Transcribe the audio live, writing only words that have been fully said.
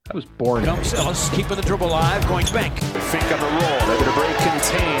That was boring. Comes Ellis, keeping the dribble alive, going bank. Fink on the roll, able to break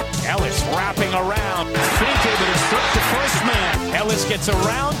contain. Ellis wrapping around. Fink able to strip the first man. Ellis gets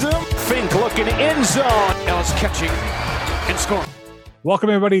around him. Fink looking end zone. Ellis catching and scoring. Welcome,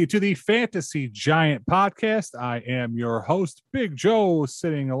 everybody, to the Fantasy Giant Podcast. I am your host, Big Joe,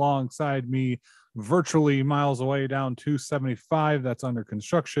 sitting alongside me virtually miles away down 275. That's under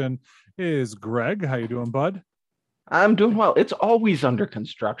construction. Is Greg. How you doing, bud? I'm doing well. It's always under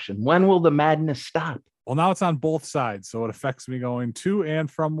construction. When will the madness stop? Well, now it's on both sides, so it affects me going to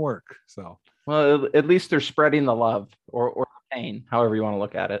and from work. So, well, at least they're spreading the love or pain, however you want to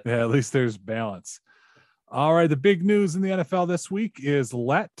look at it. yeah, at least there's balance. All right, the big news in the NFL this week is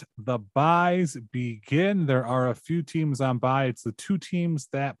let the byes begin. There are a few teams on bye. It's the two teams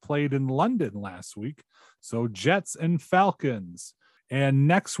that played in London last week. So Jets and Falcons. And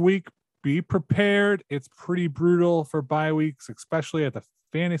next week, be prepared. It's pretty brutal for bye weeks, especially at the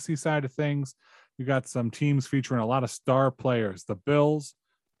fantasy side of things. You got some teams featuring a lot of star players. The Bills,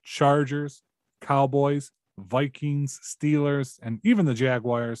 Chargers, Cowboys, Vikings, Steelers, and even the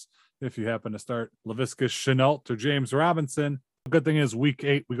Jaguars. If you happen to start Laviska Shenault or James Robinson. The good thing is week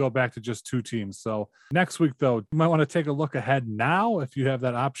 8, we go back to just two teams. So next week, though, you might want to take a look ahead now. If you have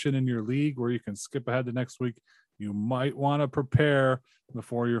that option in your league where you can skip ahead to next week, you might want to prepare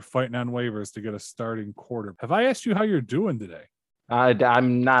before you're fighting on waivers to get a starting quarter. Have I asked you how you're doing today?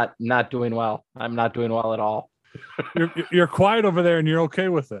 I'm not doing well. I'm not doing well at all. You're quiet over there and you're okay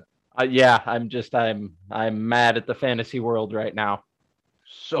with it. Yeah, I'm mad at the fantasy world right now.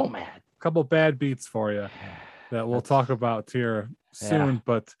 So mad. A couple bad beats for you that we'll talk about here soon,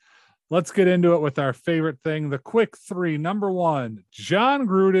 but let's get into it with our favorite thing, the quick three. Number one, John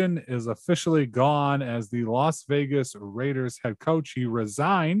Gruden is officially gone as the Las Vegas Raiders head coach. He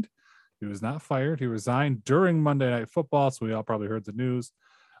resigned. He was not fired. He resigned during Monday Night Football, so we all probably heard the news.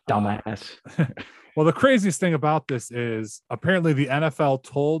 Dumbass. Well, the craziest thing about this is apparently the NFL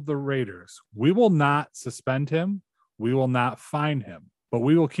told the Raiders, we will not suspend him. We will not fine him, but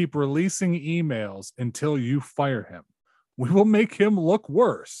we will keep releasing emails until you fire him. We will make him look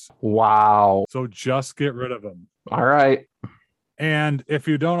worse. Wow. So just get rid of him. All right. And if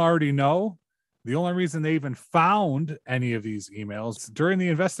you don't already know, the only reason they even found any of these emails during the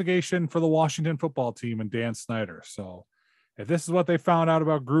investigation for the Washington football team and Dan Snyder. So if this is what they found out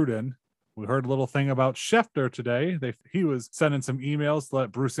about Gruden, we heard a little thing about Schefter today. He was sending some emails to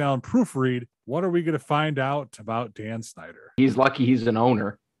let Bruce Allen proofread. What are we going to find out about Dan Snyder? He's lucky he's an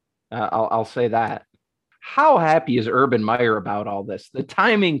owner. I'll say that. How happy is Urban Meyer about all this? The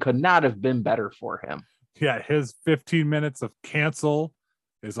timing could not have been better for him. Yeah, his 15 minutes of cancel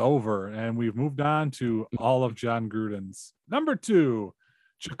is over, and we've moved on to all of John Gruden's. Number 2,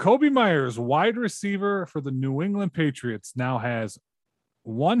 Jacoby Myers, wide receiver for the New England Patriots, now has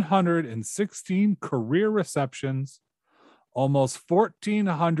 116 career receptions, almost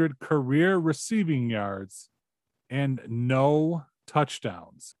 1,400 career receiving yards, and no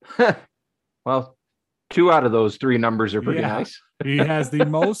touchdowns. Well, 2 out of those 3 numbers are pretty nice. He has the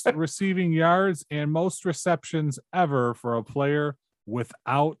most receiving yards and most receptions ever for a player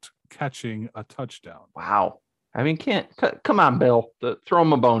without catching a touchdown. Wow. I mean, come on, Bill. Throw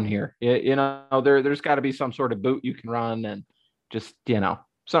him a bone here. You know, there's got to be some sort of boot you can run and just,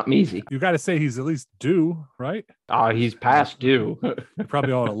 something easy. You got to say he's at least due, right? Oh, he's past due. They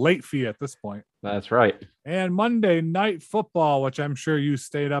probably owe a late fee at this point. That's right. And Monday Night Football, which I'm sure you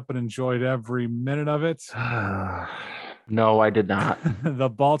stayed up and enjoyed every minute of it. No, I did not. The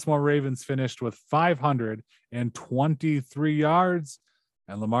Baltimore Ravens finished with 523 yards,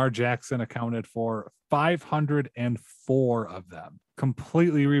 and Lamar Jackson accounted for 504 of them.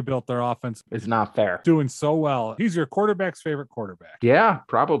 Completely rebuilt their offense. It's not fair. Doing so well. He's your quarterback's favorite quarterback. Yeah,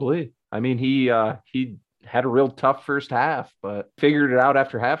 probably. I mean, he had a real tough first half, but figured it out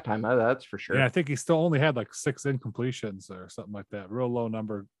after halftime. That's for sure. Yeah, I think he still only had like 6 incompletions or something like that. Real low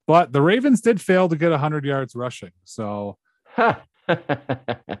number. But the Ravens did fail to get 100 yards rushing. So no,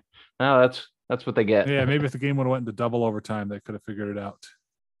 that's what they get. Yeah, maybe if the game would have went into double overtime, they could have figured it out.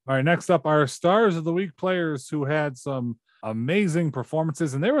 All right, next up, our stars of the week players who had some amazing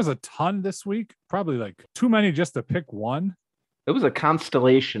performances. And there was a ton this week, probably like too many just to pick one. It was a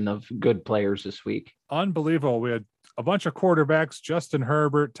constellation of good players this week. Unbelievable. We had a bunch of quarterbacks, Justin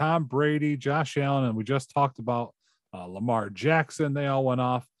Herbert, Tom Brady, Josh Allen, and we just talked about Lamar Jackson. They all went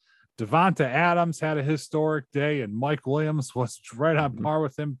off. Devonta Adams had a historic day, and Mike Williams was right on par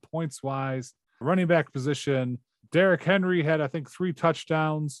with him points-wise. Running back position, Derrick Henry had, I think, 3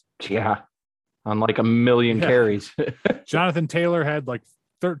 touchdowns. Yeah, on like a million carries. Jonathan Taylor had like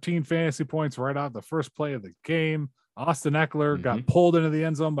 13 fantasy points right out the first play of the game. Austin Eckler got pulled into the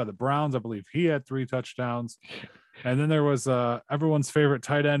end zone by the Browns. I believe he had 3 touchdowns. And then there was everyone's favorite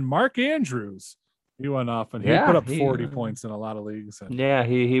tight end, Mark Andrews. He went off and he put up 40 points in a lot of leagues. And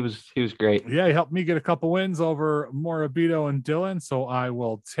he was great. Yeah, he helped me get a couple wins over Morabito and Dylan, so I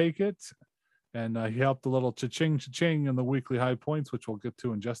will take it. And he helped a little cha-ching in the weekly high points, which we'll get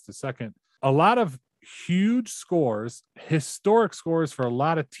to in just a second. A lot of huge scores, historic scores for a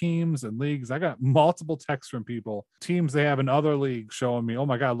lot of teams and leagues. I got multiple texts from people, teams they have in other leagues showing me, oh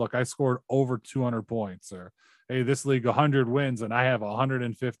my God, look, I scored over 200 points, or hey, this league 100 wins and I have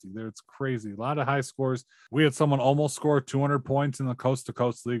 150. It's crazy. A lot of high scores. We had someone almost score 200 points in the Coast to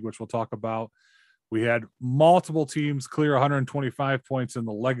Coast League, which we'll talk about. We had multiple teams clear 125 points in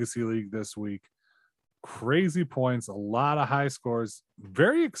the Legacy League this week. Crazy points, a lot of high scores.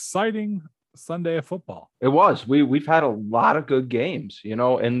 Very exciting Sunday of football. It was. We've had a lot of good games, in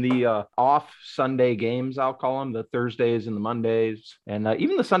the off Sunday games, I'll call them, the Thursdays and the Mondays, and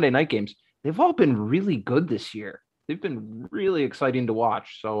even the Sunday night games. They've all been really good this year. They've been really exciting to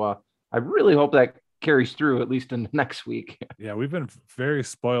watch. So I really hope that carries through at least in the next week. Yeah, we've been very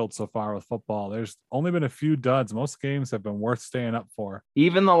spoiled so far with football. There's only been a few duds. Most games have been worth staying up for.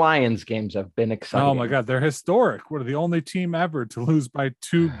 Even the Lions games have been exciting. Oh my God, they're historic. We're the only team ever to lose by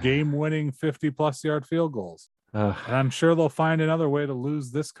 2 game-winning 50-plus yard field goals. And I'm sure they'll find another way to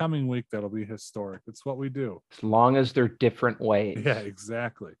lose this coming week that'll be historic. It's what we do. As long as they're different ways. Yeah,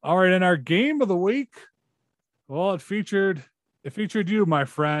 exactly. All right, in our game of the week, well, it featured you, my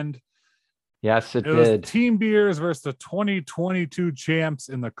friend. Yes, it did. Was Team Beers versus the 2022 champs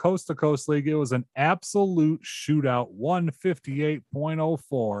in the Coast to Coast League. It was an absolute shootout,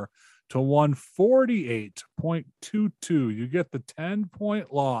 158.04 to 148.22. You get the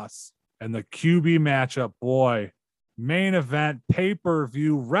 10-point loss. And the QB matchup, boy, main event,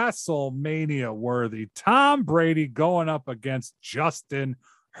 pay-per-view, WrestleMania worthy. Tom Brady going up against Justin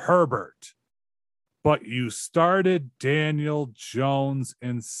Herbert. But you started Daniel Jones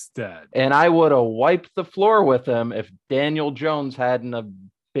instead. And I would have wiped the floor with him if Daniel Jones hadn't have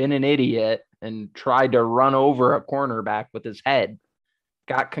been an idiot and tried to run over a cornerback with his head.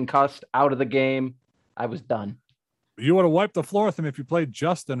 Got concussed, out of the game. I was done. You would have wiped the floor with him if you played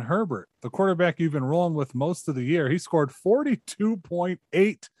Justin Herbert, the quarterback you've been rolling with most of the year. He scored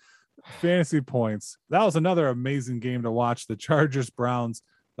 42.8 fantasy points. That was another amazing game to watch. The Chargers-Browns,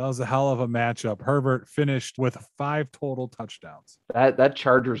 that was a hell of a matchup. Herbert finished with 5 total touchdowns. That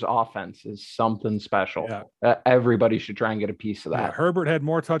Chargers offense is something special. Yeah. Everybody should try and get a piece of that. Yeah, Herbert had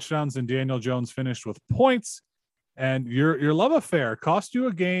more touchdowns than Daniel Jones finished with points. And your love affair cost you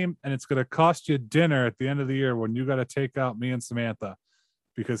a game, and it's going to cost you dinner at the end of the year when you got to take out me and Samantha,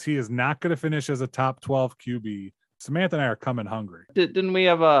 because he is not going to finish as a top 12 QB. Samantha and I are coming hungry. Didn't we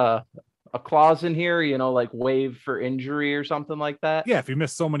have a clause in here, like waive for injury or something like that? Yeah, if he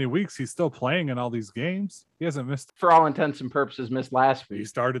missed so many weeks, he's still playing in all these games. He hasn't missed. For all intents and purposes, missed last week. He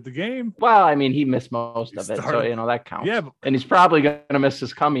started the game. Well, I mean, he missed most of it, so, that counts. Yeah. And he's probably going to miss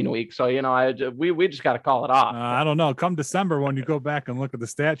this coming week. So, we just got to call it off. I don't know. Come December, when you go back and look at the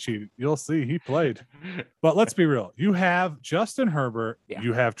stat sheet, you'll see he played. But let's be real. You have Justin Herbert. Yeah.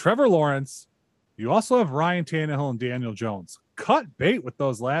 You have Trevor Lawrence. You also have Ryan Tannehill and Daniel Jones. Cut bait with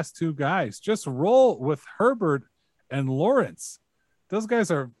those last 2 guys. Just roll with Herbert and Lawrence. Those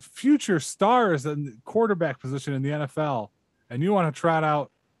guys are future stars in the quarterback position in the NFL. And you want to trot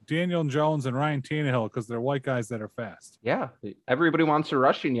out Daniel Jones and Ryan Tannehill because they're white guys that are fast. Yeah. Everybody wants their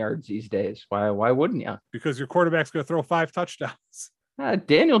rushing yards these days. Why wouldn't you? Because your quarterback's going to throw 5 touchdowns.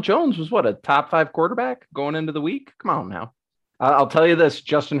 Daniel Jones was a top 5 quarterback going into the week? Come on now. I'll tell you this,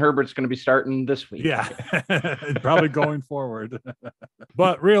 Justin Herbert's going to be starting this week. Yeah, probably going forward.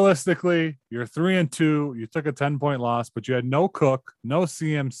 But realistically, you're 3-2. You took a 10-point loss, but you had no Cook, no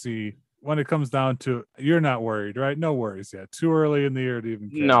CMC. When it comes down to it, you're not worried, right? No worries yet. Too early in the year to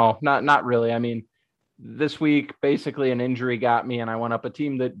even care. No, not really. I mean, this week, basically an injury got me, and I went up a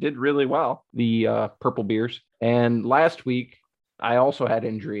team that did really well, the Purple Beers. And last week, I also had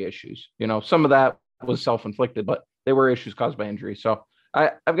injury issues. Some of that was self-inflicted, but they were issues caused by injury. So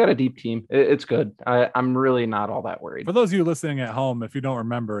I've got a deep team. It's good. I'm really not all that worried. For those of you listening at home, if you don't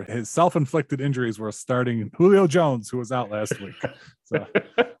remember, his self-inflicted injuries were starting Julio Jones, who was out last week. So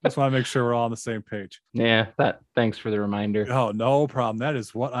just want to make sure we're all on the same page. Yeah, thanks for the reminder. Oh, no problem. That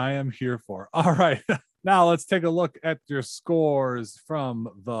is what I am here for. All right. Now let's take a look at your scores from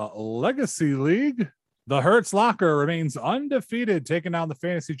the Legacy League. The Hertz Locker remains undefeated, taking down the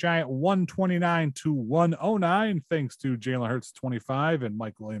Fantasy Giant 129-109, thanks to Jalen Hurts 25 and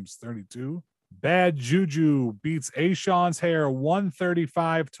Mike Williams 32. Bad Juju beats Ashawn's Hair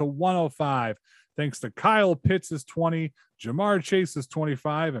 135-105, thanks to Kyle Pitts' 20, Jamar Chase's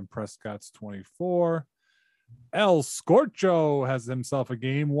 25, and Prescott's 24. El Scorcho has himself a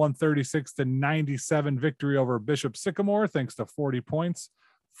game, 136-97 victory over Bishop Sycamore, thanks to 40 points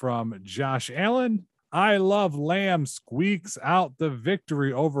from Josh Allen. I Love Lamb squeaks out the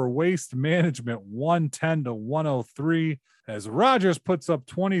victory over Waste Management, 110-103. As Rogers puts up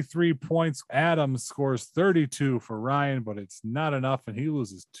 23 points, Adams scores 32 for Ryan, but it's not enough, and he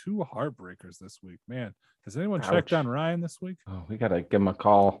loses 2 heartbreakers this week. Man, has anyone checked on Ryan this week? Oh, we got to give him a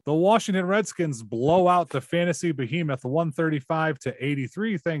call. The Washington Redskins blow out the fantasy behemoth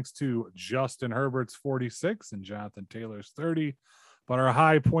 135-83, thanks to Justin Herbert's 46 and Jonathan Taylor's 30. But our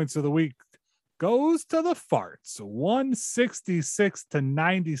high points of the week goes to the Farts,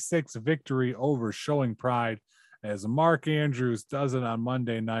 166-96 victory over Showing Pride, as Mark Andrews does it on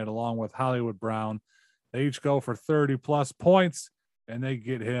Monday night along with Hollywood Brown. They each go for 30 plus points, and they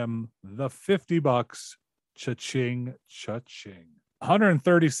get him the $50. Cha-ching, cha-ching.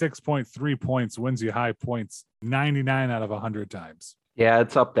 136.3 points wins you high points 99 out of 100 times. Yeah,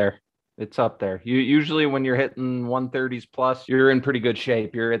 it's up there. It's up there. You usually when you're hitting 130s plus, you're in pretty good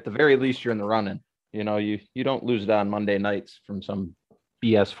shape. You're at the very least you're in the running. You know, you don't lose it on Monday nights from some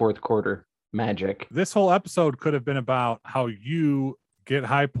BS fourth quarter magic. This whole episode could have been about how you get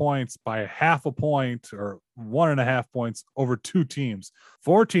high points by half a point or 1.5 points over 2 teams.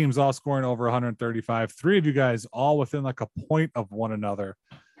 4 teams all scoring over 135. 3 of you guys all within like a point of one another.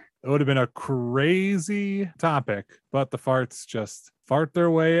 It would have been a crazy topic, but the Farts just fart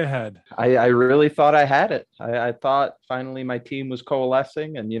their way ahead. I really thought I had it. I thought finally my team was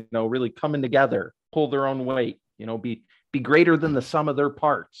coalescing and, you know, really coming together, pull their own weight, you know, be greater than the sum of their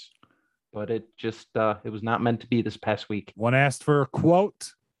parts. But it just, it was not meant to be this past week. When asked for a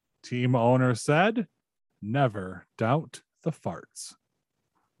quote, team owner said, "Never doubt the Farts."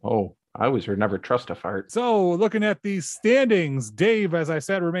 Oh, I always heard never trust a fart. So looking at these standings, Dave, as I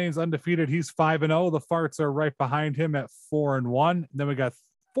said, remains undefeated. He's 5-0. The Farts are right behind him at 4-1. Then we got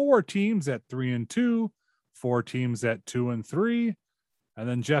 4 teams at 3-2, 4 teams at 2-3. And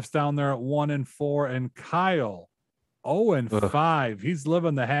then Jeff's down there at 1-4, and Kyle 0-5. He's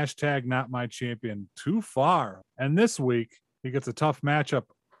living the hashtag not my champion too far. And this week he gets a tough matchup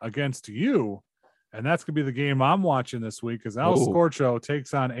against you. And that's going to be the game I'm watching this week, because El Scorcho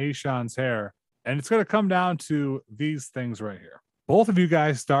takes on Ashawn's Hair. And it's going to come down to these things right here. Both of you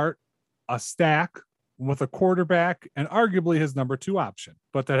guys start a stack with a quarterback and arguably his number 2 option,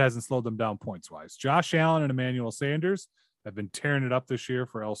 but that hasn't slowed them down points-wise. Josh Allen and Emmanuel Sanders have been tearing it up this year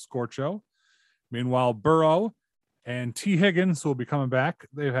for El Scorcho. Meanwhile, Burrow and T. Higgins will be coming back.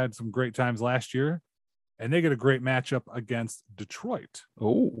 They've had some great times last year, and they get a great matchup against Detroit.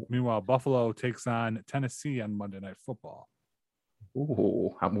 Oh, Meanwhile, Buffalo takes on Tennessee on Monday Night Football.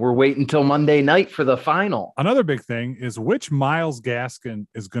 Oh, we're waiting until Monday night for the final. Another big thing is which Myles Gaskin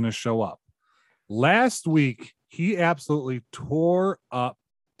is going to show up. Last week, he absolutely tore up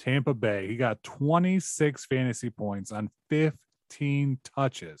Tampa Bay. He got 26 fantasy points on 15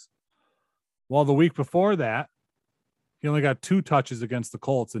 touches. While the week before that, he only got 2 touches against the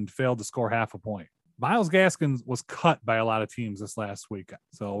Colts and failed to score half a point. Myles Gaskin was cut by a lot of teams this last week.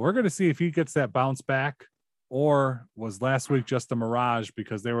 So we're going to see if he gets that bounce back, or was last week just a mirage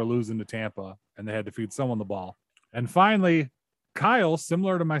because they were losing to Tampa and they had to feed someone the ball. And finally, Kyle,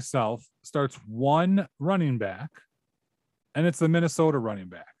 similar to myself, starts 1 running back, and it's the Minnesota running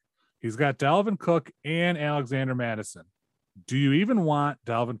back. He's got Dalvin Cook and Alexander Madison. Do you even want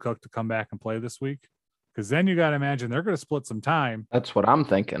Dalvin Cook to come back and play this week? Because then you got to imagine they're going to split some time. That's what I'm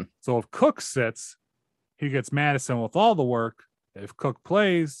thinking. So if Cook sits, he gets Madison with all the work. If Cook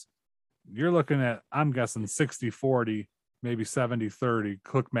plays, you're looking at, I'm guessing 60-40, maybe 70-30,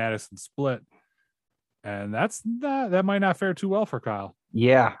 Cook Madison split. And that might not fare too well for Kyle.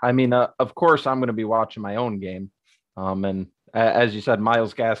 Yeah. I mean, of course, I'm going to be watching my own game. And as you said,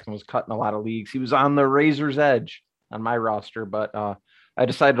 Myles Gaskin was cut in a lot of leagues. He was on the razor's edge on my roster, but I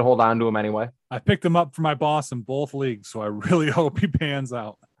decided to hold on to him anyway. I picked him up for my boss in both leagues, so I really hope he pans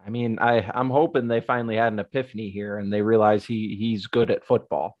out. I mean, I'm hoping they finally had an epiphany here and they realize he's good at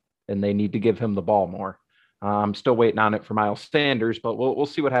football and they need to give him the ball more. I'm still waiting on it for Miles Sanders, but we'll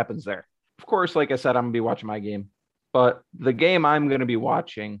see what happens there. Of course, like I said, I'm going to be watching my game, but the game I'm going to be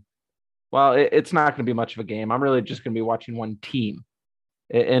watching, well, it's not going to be much of a game. I'm really just going to be watching one team,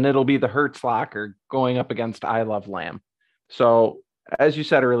 and it'll be the Hertz Locker going up against I Love Lamb. So as you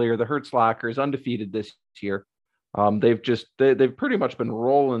said earlier, the Hertz Locker is undefeated this year. They've pretty much been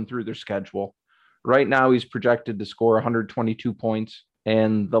rolling through their schedule. Right now, he's projected to score 122 points,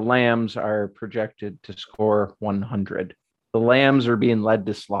 and the Lambs are projected to score 100. The Lambs are being led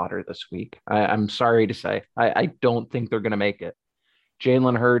to slaughter this week. I'm sorry to say. I don't think they're going to make it.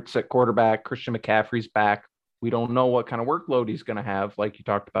 Jalen Hurts at quarterback. Christian McCaffrey's back. We don't know what kind of workload he's going to have, like you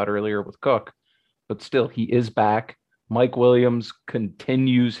talked about earlier with Cook, but still, he is back. Mike Williams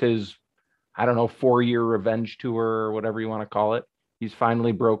continues his, I don't know, 4-year revenge tour or whatever you want to call it. He's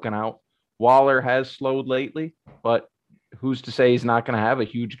finally broken out. Waller has slowed lately, but who's to say he's not going to have a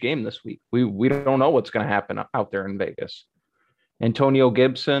huge game this week? We don't know what's going to happen out there in Vegas. Antonio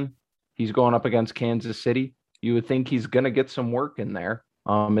Gibson, he's going up against Kansas City. You would think he's going to get some work in there,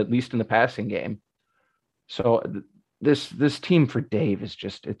 at least in the passing game. So this team for Dave is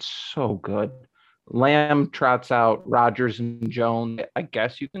just, it's so good. Lamb trots out Rodgers and Jones. I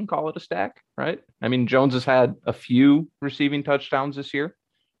guess you can call it a stack, right? I mean, Jones has had a few receiving touchdowns this year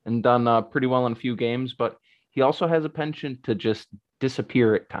and done pretty well in a few games, but he also has a penchant to just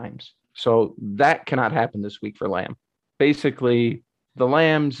disappear at times. So that cannot happen this week for Lamb. Basically, the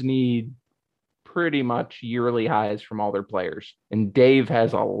Lambs need pretty much yearly highs from all their players, and Dave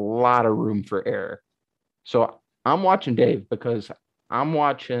has a lot of room for error. So I'm watching Dave because I'm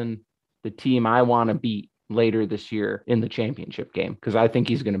watching the team I want to beat later this year in the championship game because I think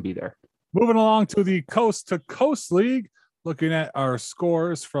he's going to be there. Moving along to the Coast to Coast League, looking at our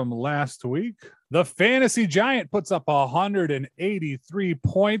scores from last week. The Fantasy Giant puts up 183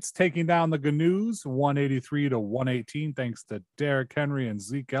 points, taking down the Gnu's 183-118, thanks to Derrick Henry and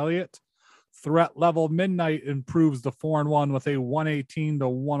Zeke Elliott. Threat Level Midnight improves to 4-1 with a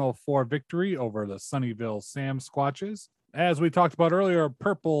 118-104 victory over the Sunnyvale Sam Squatches. As we talked about earlier,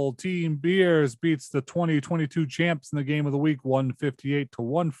 Purple Team Beers beats the 2022 champs in the game of the week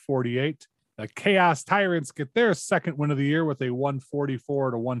 158-148. The Chaos Tyrants get their second win of the year with a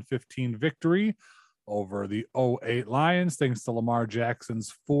 144-115 victory over the 08 Lions, thanks to Lamar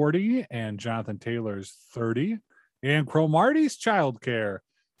Jackson's 40 and Jonathan Taylor's 30. And Cromarty's Childcare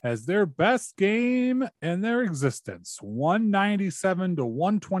has their best game in their existence,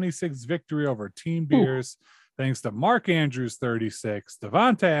 197-126 victory over Team Beers, thanks to Mark Andrews 36,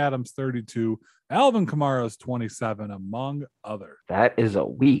 Devonta Adams 32, Alvin Kamara's 27, among others. That is a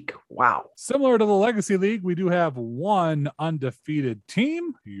week. Wow. Similar to the Legacy League, we do have one undefeated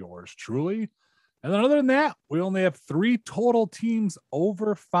team, yours truly. And then other than that, we only have 3 total teams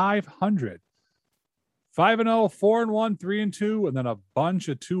over 500. 5-0, 4-1, 3-2, and then a bunch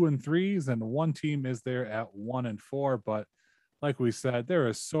of 2 and 3s, and one team is there at 1-4. But like we said, there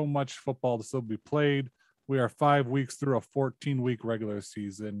is so much football to still be played. We are 5 weeks through a 14-week regular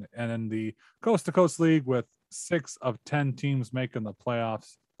season, and in the Coast to Coast League with 6 of 10 teams making the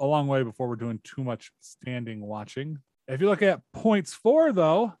playoffs. A long way before we're doing too much standing watching. If you look at points for,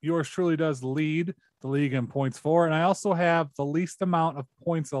 though, yours truly does lead the league in points for, and I also have the least amount of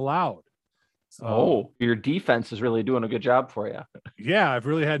points allowed. So, your defense is really doing a good job for you. Yeah, I've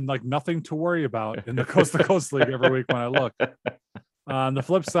really had nothing to worry about in the Coast to Coast League every week when I look. On the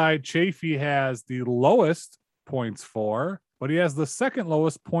flip side, Chafee has the lowest points for, but he has the second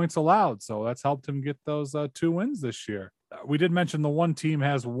lowest points allowed. So that's helped him get those 2 wins this year. We did mention the one team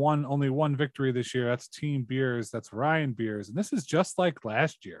has only one victory this year. That's Team Beers. That's Ryan Beers. And this is just like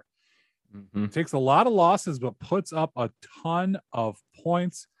last year. Mm-hmm. Takes a lot of losses, but puts up a ton of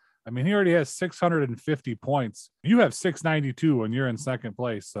points. I mean, he already has 650 points. You have 692 and you're in second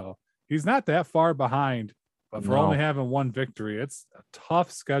place. So he's not that far behind. But for only having one victory, it's a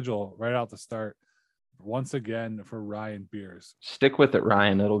tough schedule right out the start. Once again for Ryan Beers. Stick with it,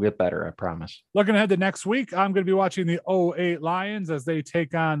 Ryan. It'll get better, I promise. Looking ahead to next week, I'm going to be watching the 08 Lions as they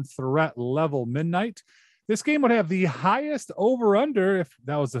take on Threat Level Midnight. This game would have the highest over-under, if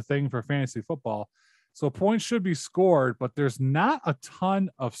that was the thing for fantasy football. So points should be scored, but there's not a ton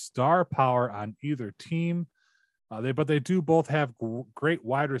of star power on either team. But they do both have great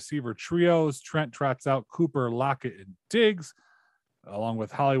wide receiver trios. Trent trots out Cooper, Lockett, and Diggs, along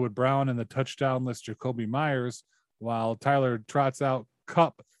with Hollywood Brown and the touchdownless Jacoby Myers, while Tyler trots out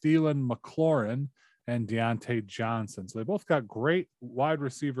Kupp, Thielen, McLaurin, and Deontay Johnson. So they both got great wide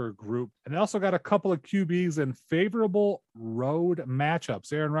receiver group. And they also got a couple of QBs in favorable road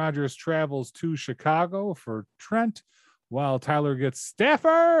matchups. Aaron Rodgers travels to Chicago for Trent, while Tyler gets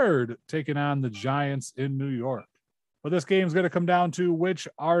Stafford taking on the Giants in New York. But this game is going to come down to which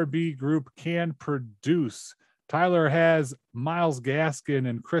RB group can produce. Tyler has Myles Gaskin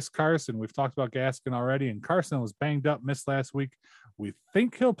and Chris Carson. We've talked about Gaskin already, and Carson was banged up, missed last week. We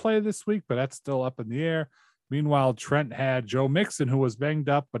think he'll play this week, but that's still up in the air. Meanwhile, Trent had Joe Mixon, who was banged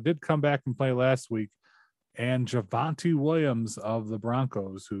up, but did come back and play last week, and Javonte Williams of the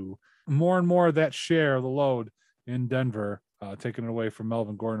Broncos, who more and more of that share of the load in Denver, taking it away from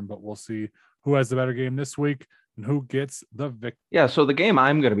Melvin Gordon, but we'll see who has the better game this week. and who gets the victory. Yeah, so the game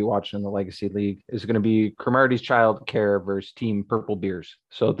I'm going to be watching in the Legacy League is going to be Cromartie's Child Care versus Team Purple Beers.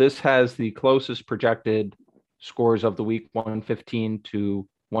 So this has the closest projected scores of the week, 115 to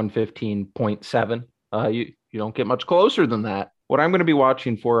 115.7. You don't get much closer than that. What I'm going to be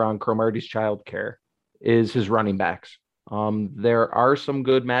watching for on Cromartie's Child Care is his running backs. There are some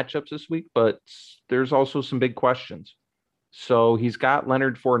good matchups this week, but there's also some big questions. So he's got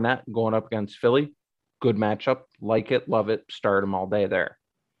Leonard Fournette going up against Philly. Good matchup. Like it, love it, start him all day there.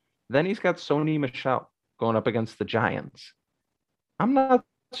 Then he's got Sony Michel going up against the Giants. I'm not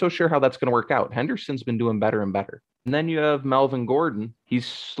so sure how that's going to work out. Henderson's been doing better and better. And then you have Melvin Gordon. He's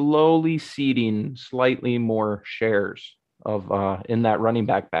slowly ceding slightly more shares of in that running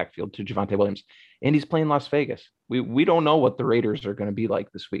backfield to Javonte Williams. And he's playing Las Vegas. We don't know what the Raiders are going to be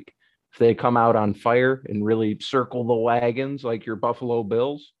like this week. If they come out on fire and really circle the wagons like your Buffalo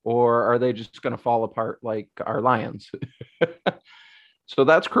Bills, or are they just going to fall apart like our Lions? So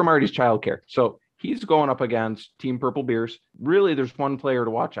that's Cromartie's childcare. So he's going up against Team Purple Beers. Really, there's one player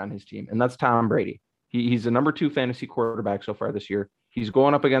to watch on his team, and that's Tom Brady. He's the number 2 fantasy quarterback so far this year. He's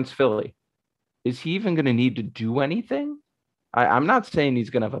going up against Philly. Is he even going to need to do anything? I'm not saying he's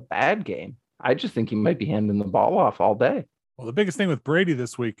going to have a bad game. I just think he might be handing the ball off all day. Well, the biggest thing with Brady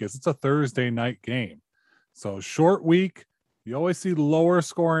this week is it's a Thursday night game. So short week, you always see lower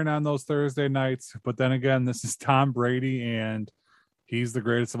scoring on those Thursday nights. But then again, this is Tom Brady, and he's the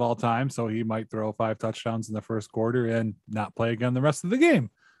greatest of all time. So he might throw 5 touchdowns in the first quarter and not play again the rest of the game.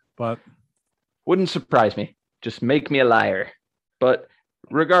 But wouldn't surprise me. Just make me a liar. But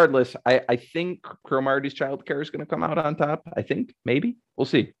regardless, I think Cromartie's childcare is going to come out on top. I think, maybe. We'll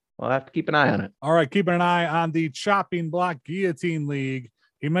see. We'll have to keep an eye on it. All right, keeping an eye on the Chopping Block Guillotine League.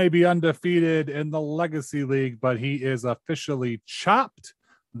 He may be undefeated in the Legacy League, but he is officially chopped.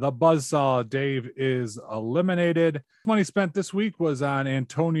 The Buzzsaw Dave is eliminated. Money spent this week was on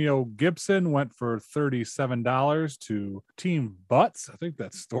Antonio Gibson, went for $37 to Team Butts. I think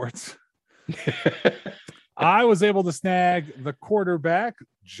that's Storts. I was able to snag the quarterback,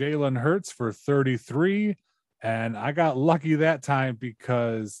 Jalen Hurts, for 33. And I got lucky that time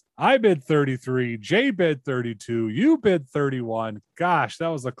because I bid 33, Jay bid 32, you bid 31. Gosh, that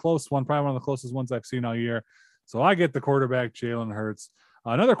was a close one, probably one of the closest ones I've seen all year. So I get the quarterback, Jalen Hurts.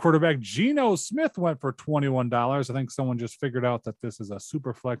 Another quarterback, Geno Smith, went for $21. I think someone just figured out that this is a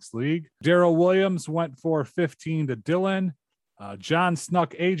super flex league. Darrell Williams went for 15 to Dylan. John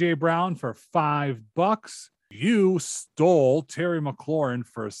snuck A.J. Brown for $5. You stole Terry McLaurin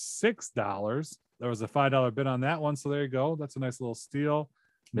for $6. There was a $5 bid on that one, so there you go. That's a nice little steal.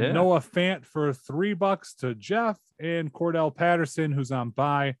 Yeah. Noah Fant for $3 to Jeff, and Cordell Patterson, who's on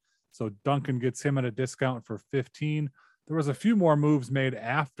bye. So Duncan gets him at a discount for 15. There was a few more moves made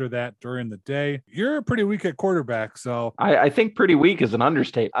after that during the day. You're pretty weak at quarterback, so I think pretty weak is an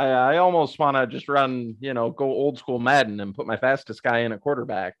understatement. I almost want to just run, go old school Madden and put my fastest guy in a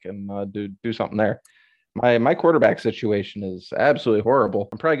quarterback and do something there. My quarterback situation is absolutely horrible.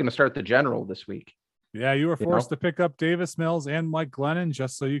 I'm probably going to start the general this week. Yeah, you were forced to pick up Davis Mills and Mike Glennon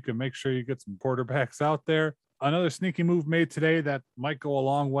just so you can make sure you get some quarterbacks out there. Another sneaky move made today that might go a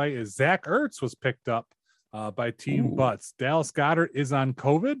long way is Zach Ertz was picked up by Team Butts. Dallas Goedert is on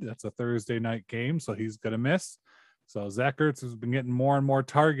COVID. That's a Thursday night game, so he's going to miss. So Zach Ertz has been getting more and more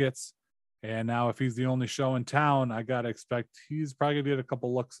targets. And now if he's the only show in town, I got to expect he's probably going to get a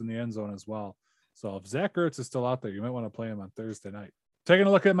couple looks in the end zone as well. So if Zach Ertz is still out there, you might want to play him on Thursday night. Taking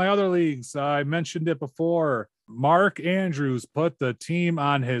a look at my other leagues, I mentioned it before. Mark Andrews put the team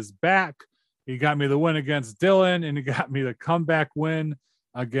on his back. He got me the win against Dylan, and he got me the comeback win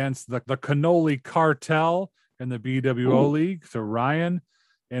against the Cannoli Cartel in the BWO League to Ryan.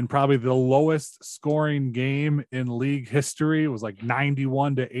 And probably the lowest scoring game in league history. It was like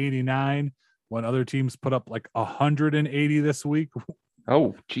 91 to 89 when other teams put up like 180 this week.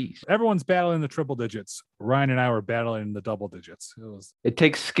 Oh, geez. Everyone's battling the triple digits. Ryan and I were battling the double digits. It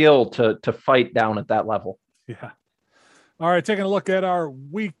takes skill to fight down at that level. Yeah. All right, taking a look at our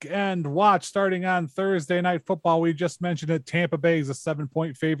weekend watch starting on Thursday Night Football. We just mentioned it. Tampa Bay is a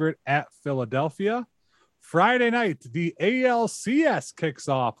 7-point favorite at Philadelphia. Friday night, the ALCS kicks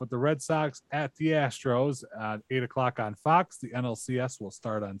off with the Red Sox at the Astros at 8 o'clock on Fox. The NLCS will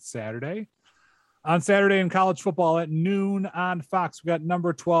start on Saturday. On Saturday in college football at noon on Fox, we got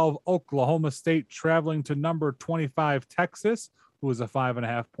number 12 Oklahoma State traveling to number 25 Texas, who is a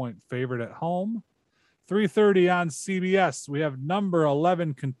 5.5-point favorite at home. 3:30 on CBS, we have number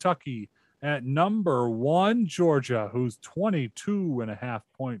 11 Kentucky at number 1 Georgia, who's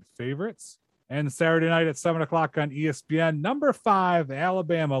 22.5-point favorites. And Saturday night at 7 o'clock on ESPN, number 5,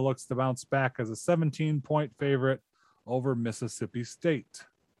 Alabama looks to bounce back as a 17-point favorite over Mississippi State.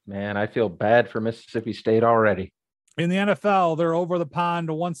 Man, I feel bad for Mississippi State already. In the NFL, they're over the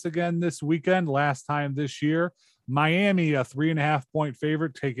pond once again this weekend, last time this year. Miami, a 3.5-point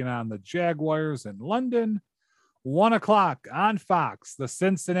favorite, taking on the Jaguars in London. 1 o'clock on Fox, the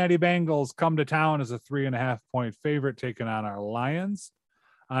Cincinnati Bengals come to town as a 3.5-point favorite, taking on our Lions.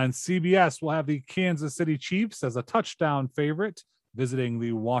 On CBS, we'll have the Kansas City Chiefs as a touchdown favorite, visiting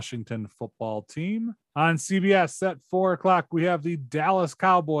the Washington football team. On CBS at 4 o'clock, we have the Dallas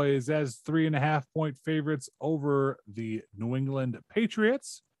Cowboys as 3.5-point favorites over the New England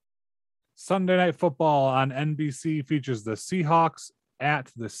Patriots. Sunday Night Football on NBC features the Seahawks at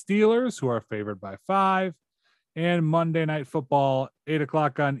the Steelers, who are favored by 5. And Monday Night Football, 8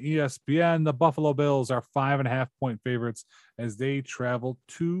 o'clock on ESPN, the Buffalo Bills are 5.5-point favorites as they travel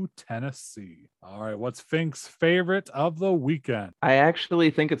to Tennessee. All right, what's Fink's favorite of the weekend? I actually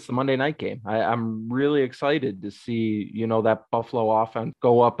think it's the Monday night game. I'm really excited to see, that Buffalo offense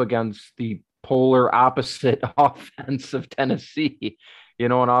go up against the polar opposite offense of Tennessee.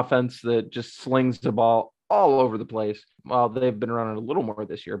 An offense that just slings the ball all over the place. Well, they've been running a little more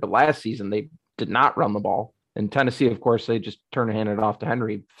this year, but last season they did not run the ball. In Tennessee, of course, they just turn and hand it off to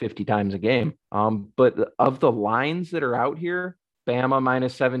Henry 50 times a game. But of the lines that are out here, Bama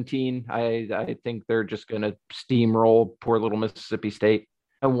minus 17, I think they're just going to steamroll poor little Mississippi State.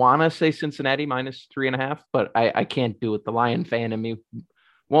 I want to say Cincinnati minus 3.5, but I can't do it. The Lion fan in me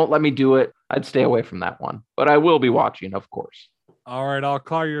won't let me do it. I'd stay away from that one, but I will be watching, of course. All right, I'll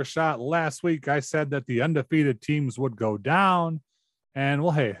call your shot. Last week, I said that the undefeated teams would go down, and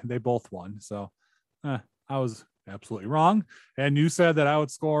well, hey, they both won. So I was absolutely wrong. And you said that I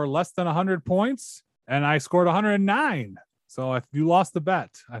would score less than 100 points, and I scored 109. So if you lost the bet,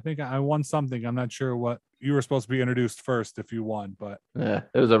 I think I won something. I'm not sure what you were supposed to be introduced first if you won, but it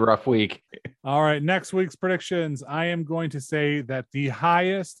was a rough week. All right, next week's predictions. I am going to say that the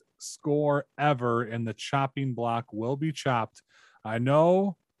highest score ever in the chopping block will be chopped. I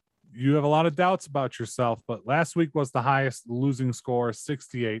know you have a lot of doubts about yourself, but last week was the highest losing score,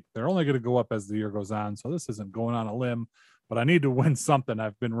 68. They're only going to go up as the year goes on, so this isn't going on a limb, but I need to win something.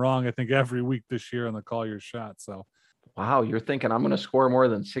 I've been wrong, I think, every week this year on the Call Your Shot. So, wow, you're thinking I'm going to score more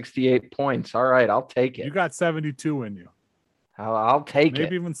than 68 points. All right, I'll take it. You got 72 in you. I'll take Maybe it.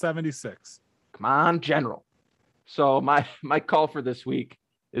 Maybe even 76. Come on, General. So my call for this week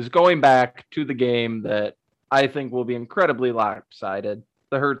is going back to the game that I think will be incredibly lopsided.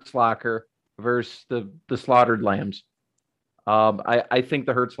 The Hertz Locker versus the Slaughtered Lambs. I think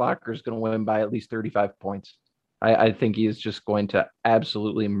the Hertz Locker is going to win by at least 35 points. I think he is just going to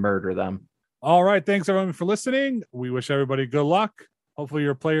absolutely murder them. All right. Thanks, everyone, for listening. We wish everybody good luck. Hopefully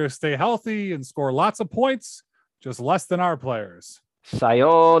your players stay healthy and score lots of points, just less than our players.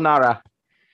 Sayonara.